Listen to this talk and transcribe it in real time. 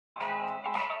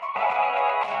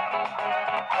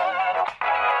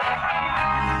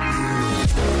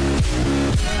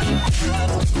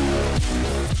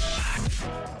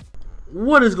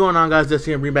What is going on, guys? Just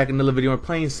here, bring back another video. We're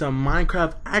playing some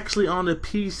Minecraft, actually on the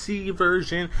PC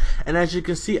version, and as you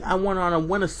can see, I went on and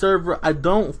win a server. I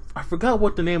forgot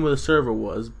what the name of the server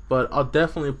was, but I'll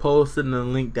definitely post it in the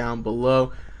link down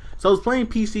below. So I was playing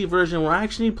PC version. We're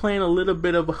actually playing a little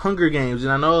bit of Hunger Games,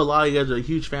 and I know a lot of you guys are a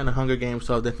huge fan of Hunger Games,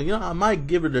 so I was definitely, I might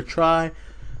give it a try.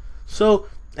 So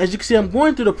as you can see, I'm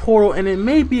going through the portal, and it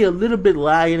may be a little bit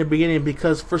laggy in the beginning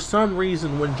because for some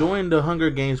reason, when joining the Hunger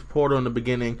Games portal in the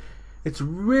beginning, it's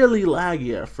really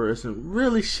laggy at first and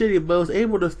really shitty, but I was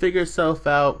able to figure itself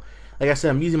out. Like I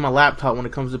said, I'm using my laptop when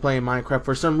it comes to playing Minecraft.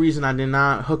 For some reason, I did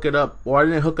not hook it up, or I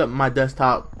didn't hook up my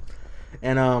desktop.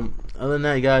 And other than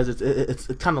that, you guys, it's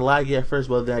kind of laggy at first,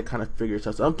 but then I kind of figured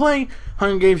itself out. So I'm playing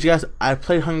Hunger Games, you guys. I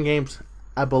played Hunger Games,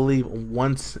 I believe,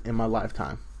 once in my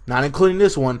lifetime, not including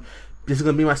this one. This is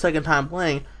gonna be my second time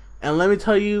playing, and let me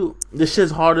tell you, this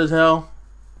shit's hard as hell.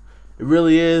 It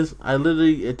really is. I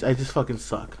just fucking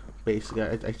suck. Basically,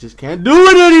 I just can't do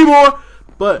it anymore.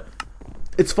 But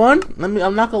it's fun.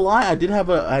 I'm not gonna lie. I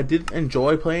did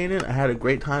enjoy playing it. I had a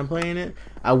great time playing it.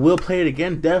 I will play it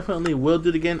again. Definitely will do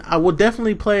it again. I will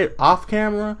definitely play it off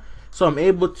camera, so I'm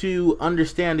able to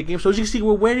understand the game. So as you can see,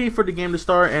 we're waiting for the game to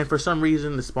start, and for some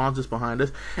reason, the spawn's just behind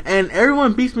us, and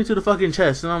everyone beats me to the fucking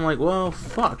chest, and I'm like, well,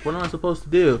 fuck. What am I supposed to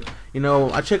do? You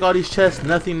know, I check all these chests,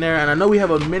 nothing there, and I know we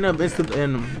have a minute of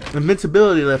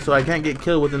invincibility left, so I can't get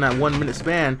killed within that 1 minute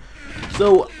span.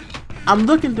 So I'm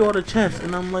looking through all the chests,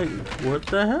 and I'm like, what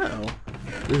the hell?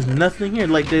 There's nothing here.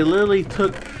 Like, they literally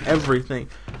took everything.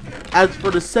 As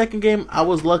for the second game, I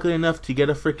was lucky enough to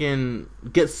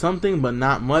get something, but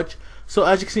not much. So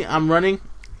as you can see, I'm running,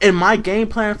 and my game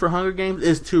plan for Hunger Games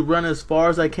is to run as far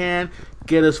as I can,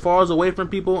 get as far as away from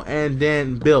people, and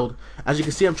then build. As you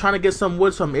can see, I'm trying to get some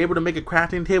wood, so I'm able to make a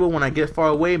crafting table when I get far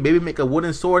away. Maybe make a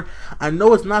wooden sword. I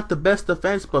know it's not the best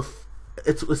defense, but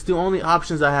it's the only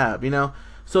options I have, you know.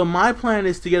 So my plan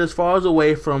is to get as far as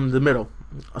away from the middle.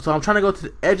 So I'm trying to go to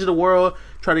the edge of the world,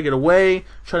 try to get away,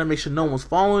 try to make sure no one's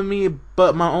following me.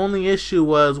 But my only issue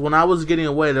was when I was getting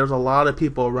away, there was a lot of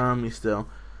people around me still.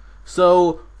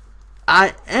 So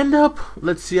I end up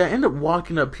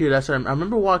walking up here. I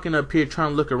remember walking up here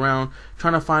trying to look around,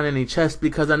 trying to find any chests,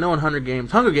 because I know in Hunger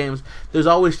Games, there's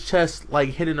always chests like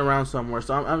hidden around somewhere.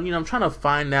 So I'm trying to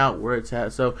find out where it's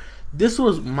at. So this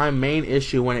was my main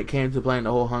issue when it came to playing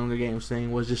the whole Hunger Games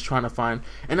thing, was just trying to find.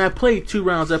 And I played 2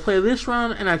 rounds. I played this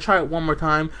round and I tried it one more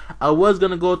time. I was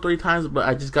gonna go 3 times, but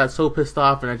I just got so pissed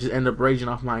off and I just ended up raging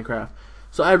off Minecraft.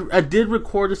 So I did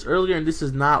record this earlier, and this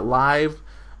is not live,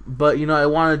 but you know, I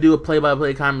want to do a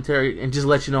play-by-play commentary and just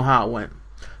let you know how it went.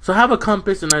 So I have a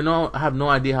compass, and I have no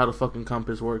idea how the fucking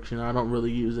compass works. You know, I don't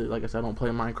really use it. Like I said, I don't play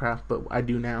Minecraft, but I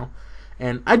do now.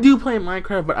 And I do play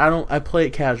Minecraft, but I play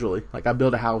it casually. Like, I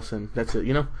build a house and that's it,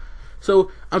 you know?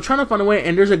 So I'm trying to find a way,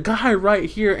 and there's a guy right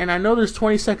here, and I know there's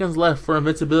 20 seconds left for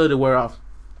invincibility to wear off.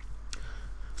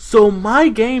 So my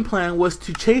game plan was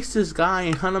to chase this guy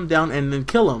and hunt him down and then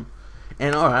kill him.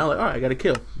 And alright, I gotta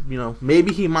kill. You know,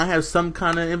 maybe he might have some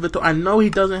kind of inventory. I know he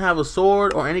doesn't have a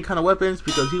sword or any kind of weapons,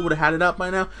 because he would have had it out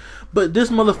by now. But this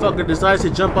motherfucker decides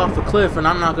to jump off a cliff, and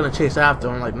I'm not gonna chase after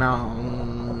him. I'm like,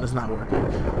 no, it's not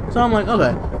working. So I'm like,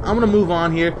 okay, I'm gonna move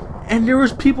on here. And there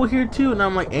was people here too, and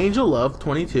I'm like, Angel Love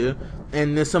 22,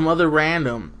 and then some other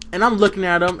random. And I'm looking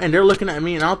at them, and they're looking at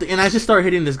me, and I just start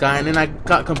hitting this guy, and then I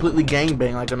got completely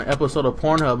gangbanged, like on an episode of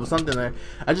Pornhub or something. There,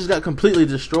 I just got completely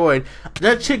destroyed.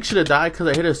 That chick should have died because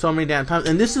I hit her so many damn times.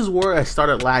 And this is where I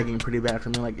started lagging pretty bad for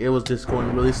me. Like, it was just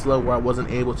going really slow, where I wasn't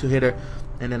able to hit her,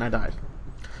 and then I died.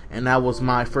 And that was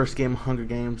my first game of Hunger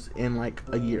Games in like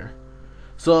a year.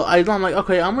 So I'm like,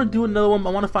 okay, I'm gonna do another one.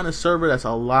 But I want to find a server that's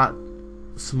a lot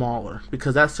smaller,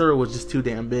 because that server was just too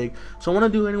damn big. So I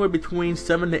want to do anywhere between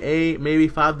 7 to 8, maybe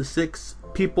 5 to 6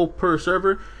 people per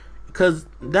server, because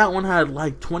that one had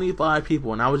like 25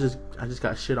 people, and I just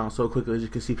got shit on so quickly. As you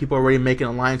can see, people already making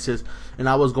alliances, and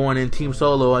I was going in team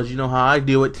solo, as you know how I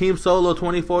do it. Team solo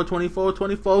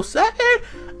 24/24/24/7,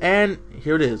 and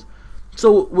here it is.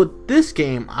 So with this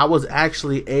game, I was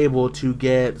actually able to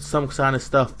get some kind of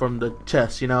stuff from the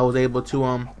chest. You know, I was able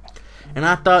to and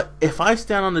I thought, if I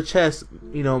stand on the chest,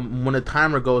 you know, when the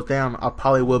timer goes down, I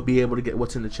probably will be able to get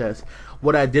what's in the chest.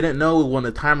 What I didn't know, when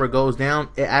the timer goes down,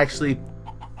 it actually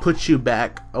puts you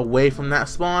back away from that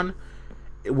spawn,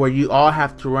 where you all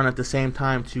have to run at the same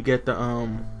time to get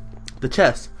the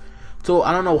chest. So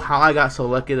I don't know how I got so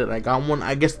lucky that I got one.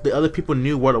 I guess the other people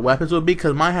knew what the weapons would be,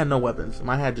 because mine had no weapons.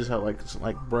 Mine had just had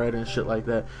like bread and shit like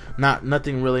that.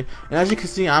 Nothing really. And as you can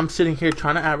see, I'm sitting here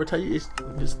trying to advertise.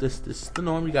 This is the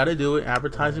norm. You gotta do it.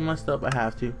 Advertising my stuff. I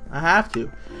have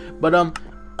to. But other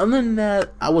than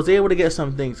that, I was able to get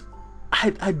some things.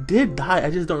 I did die.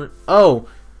 I just don't. Oh.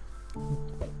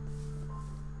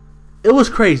 It was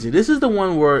crazy. This is the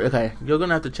one where, okay, you're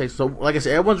gonna have to check. So, like I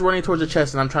said, everyone's running towards the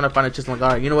chest, and I'm trying to find a chest. I'm like,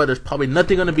 alright, you know what? There's probably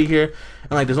nothing gonna be here.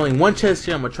 And like, there's only one chest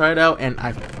here. I'm gonna try it out, and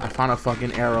I found a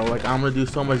fucking arrow. Like, I'm gonna do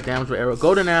so much damage with arrow.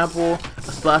 Golden apple, a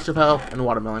splash of health, and a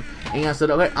watermelon. And I said,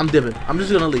 okay, I'm dipping. I'm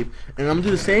just gonna leave, and I'm gonna do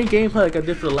the same gameplay like I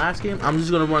did for the last game. I'm just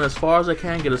gonna run as far as I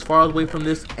can, get as far away from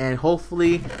this, and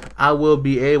hopefully, I will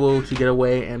be able to get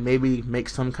away and maybe make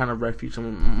some kind of refuge.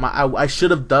 I should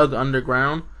have dug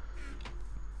underground.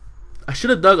 I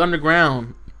should have dug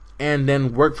underground and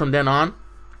then worked from then on.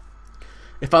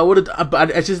 If I would have,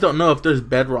 but I just don't know if there's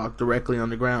bedrock directly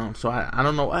underground. So I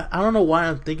don't know. I don't know why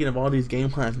I'm thinking of all these game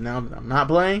plans now that I'm not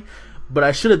playing. But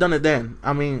I should have done it then.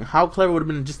 I mean, how clever would have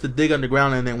been just to dig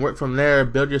underground and then work from there,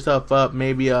 build yourself up,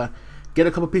 maybe get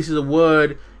a couple pieces of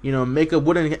wood, you know, make a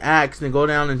wooden axe, and then go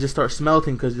down and just start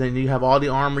smelting, because then you have all the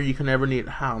armor you can ever need.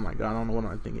 Oh my god, I don't know what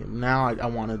I'm thinking. Now I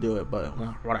want to do it, but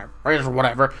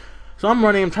whatever. So I'm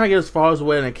running, I'm trying to get as far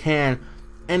away as I can,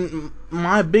 and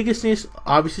my biggest thing is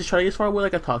obviously trying to get as far away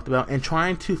like I talked about, and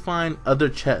trying to find other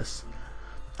chests.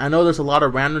 I know there's a lot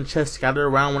of random chests scattered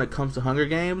around when it comes to Hunger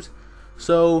Games,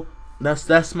 so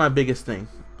that's my biggest thing.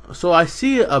 So I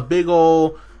see a big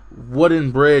old wooden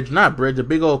bridge, not bridge, a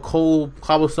big old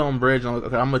cobblestone bridge, and I'm like,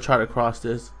 okay, I'm gonna try to cross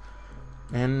this,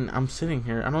 and I'm sitting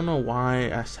here. I don't know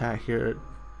why I sat here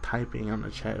typing on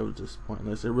the chat. It was just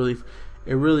pointless. It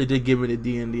really did give me the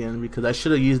D in the end, because I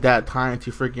should have used that time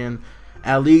to freaking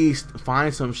at least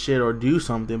find some shit or do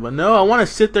something. But no, I want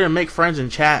to sit there and make friends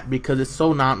and chat, because it's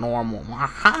so not normal.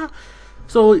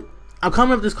 So I'm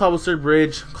coming up this cobblestone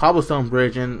bridge,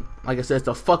 and like I said, it's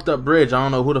a fucked up bridge. I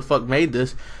don't know who the fuck made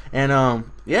this, and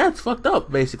yeah, it's fucked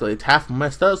up basically. It's half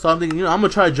messed up. So I'm thinking, you know, I'm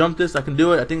gonna try to jump this. I can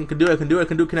do it. I think I can do it.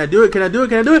 Can I do it?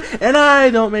 And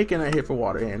I don't make it. And I hit for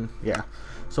water, and yeah.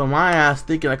 So my ass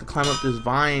thinking I could climb up this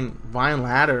vine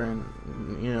ladder, and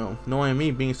you know, knowing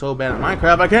me being so bad at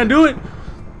Minecraft, I can't do it.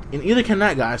 And either can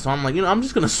that guy. So I'm like, you know, I'm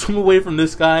just gonna swim away from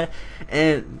this guy.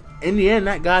 And in the end,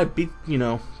 that guy bites me in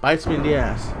the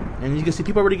ass. And you can see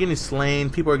people are already getting slain.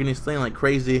 People are getting slain like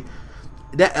crazy.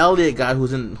 That Elliot guy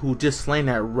who just slain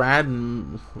that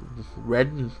Redman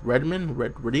 1,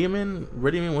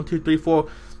 2, 3, 4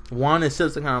 1. It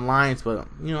says some kind of lines, but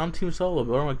you know, I'm team solo,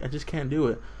 bro. I just can't do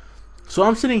it. So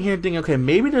I'm sitting here thinking, okay,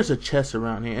 maybe there's a chest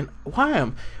around here, and why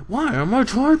am I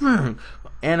typing?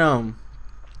 And I'm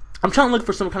trying to look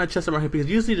for some kind of chest around here, because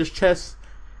usually there's chests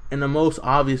in the most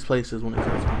obvious places when it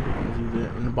comes to Hunger Games. Either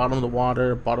in the bottom of the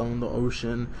water, bottom of the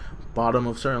ocean, bottom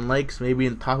of certain lakes, maybe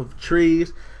in top of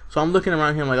trees. So I'm looking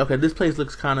around here, I'm like, okay, this place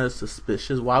looks kind of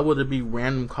suspicious. Why would there be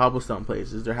random cobblestone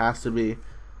places? There has to be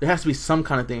some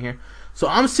kind of thing here. So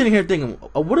I'm sitting here thinking,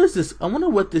 what is this? I wonder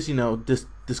what this, you know, this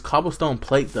cobblestone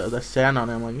plate does. That's sand on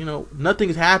it. I'm like, you know,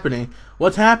 nothing's happening.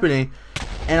 What's happening?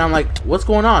 And I'm like, what's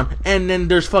going on? And then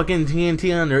there's fucking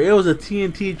TNT under. It was a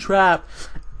TNT trap.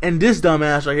 And this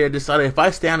dumbass right here decided if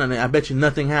I stand on it, I bet you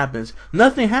nothing happens.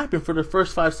 Nothing happened for the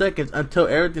first 5 seconds until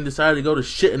everything decided to go to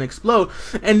shit and explode.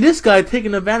 And this guy,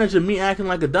 taking advantage of me acting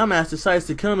like a dumbass, decides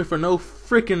to kill me for no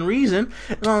freaking reason.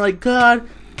 And I'm like, God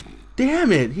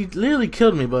damn it. He literally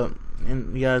killed me.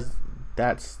 And you guys,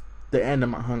 that's the end of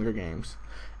my Hunger Games.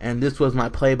 And this was my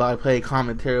play-by-play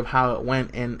commentary of how it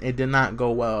went, and it did not go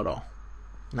well at all.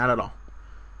 Not at all.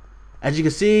 As you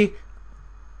can see,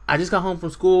 I just got home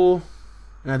from school,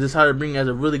 and I decided to bring you guys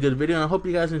a really good video, and I hope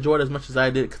you guys enjoyed as much as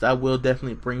I did, because I will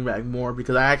definitely bring back more,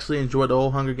 because I actually enjoyed the whole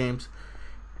Hunger Games.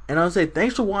 And I'll say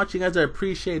thanks for watching, guys. I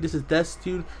appreciate it. This is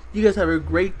Destitute. You guys have a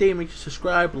great day. Make sure to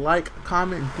subscribe, like,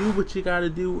 comment, do what you gotta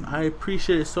do. I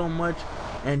appreciate it so much,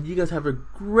 and you guys have a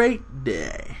great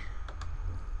day.